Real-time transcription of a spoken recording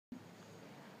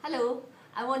Hello,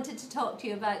 I wanted to talk to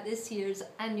you about this year's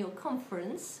annual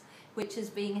conference, which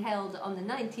is being held on the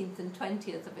 19th and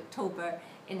 20th of October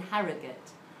in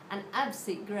Harrogate. And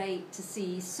absolutely great to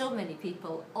see so many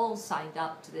people all signed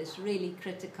up to this really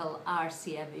critical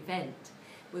RCM event.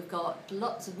 We've got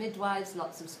lots of midwives,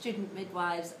 lots of student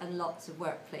midwives and lots of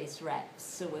workplace reps,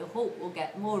 so we hope we'll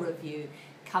get more of you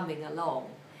coming along.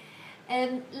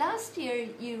 Last year,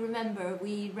 you remember,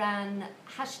 we ran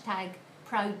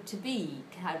 #ProudToBe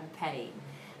campaign,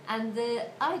 and the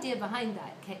idea behind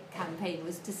that campaign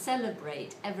was to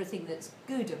celebrate everything that's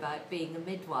good about being a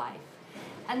midwife.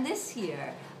 And this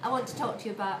year I want to talk to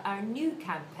you about our new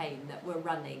campaign that we're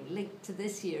running linked to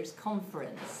this year's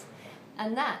conference,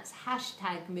 and that's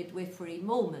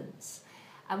 #MidwiferyMoments,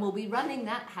 and we'll be running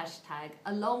that hashtag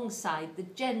alongside the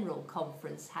general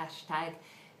conference hashtag,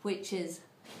 which is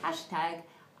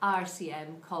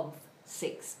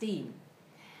 #RCMConf16.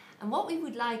 And what we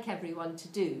would like everyone to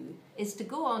do is to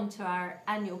go on to our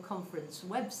annual conference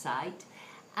website,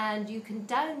 and you can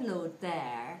download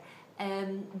there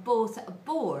both a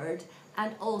board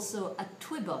and also a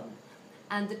twibbon.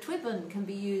 And the twibbon can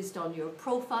be used on your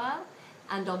profile,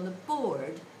 and on the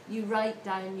board you write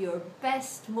down your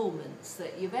best moments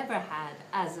that you've ever had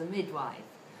as a midwife.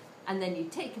 And then you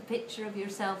take a picture of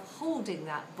yourself holding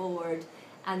that board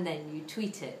and then you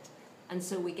tweet it. And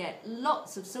so we get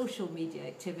lots of social media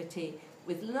activity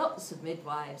with lots of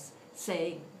midwives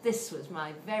saying, this was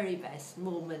my very best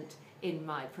moment in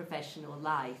my professional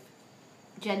life,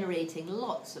 generating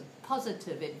lots of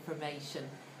positive information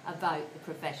about the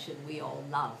profession we all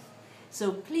love.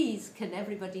 So please, can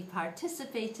everybody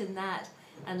participate in that,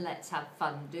 and let's have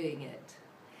fun doing it.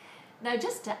 Now,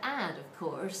 just to add, of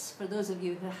course, for those of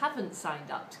you who haven't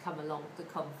signed up to come along to the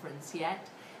conference yet,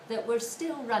 that we're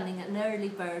still running an early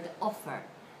bird offer.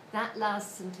 That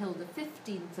lasts until the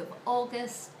 15th of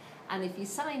August, and if you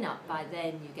sign up by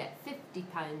then you get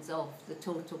 £50 off the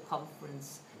total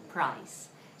conference price.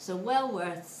 So well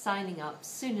worth signing up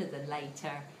sooner than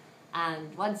later,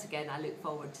 and once again I look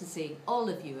forward to seeing all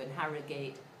of you in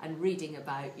Harrogate and reading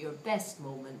about your best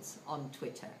moments on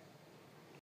Twitter.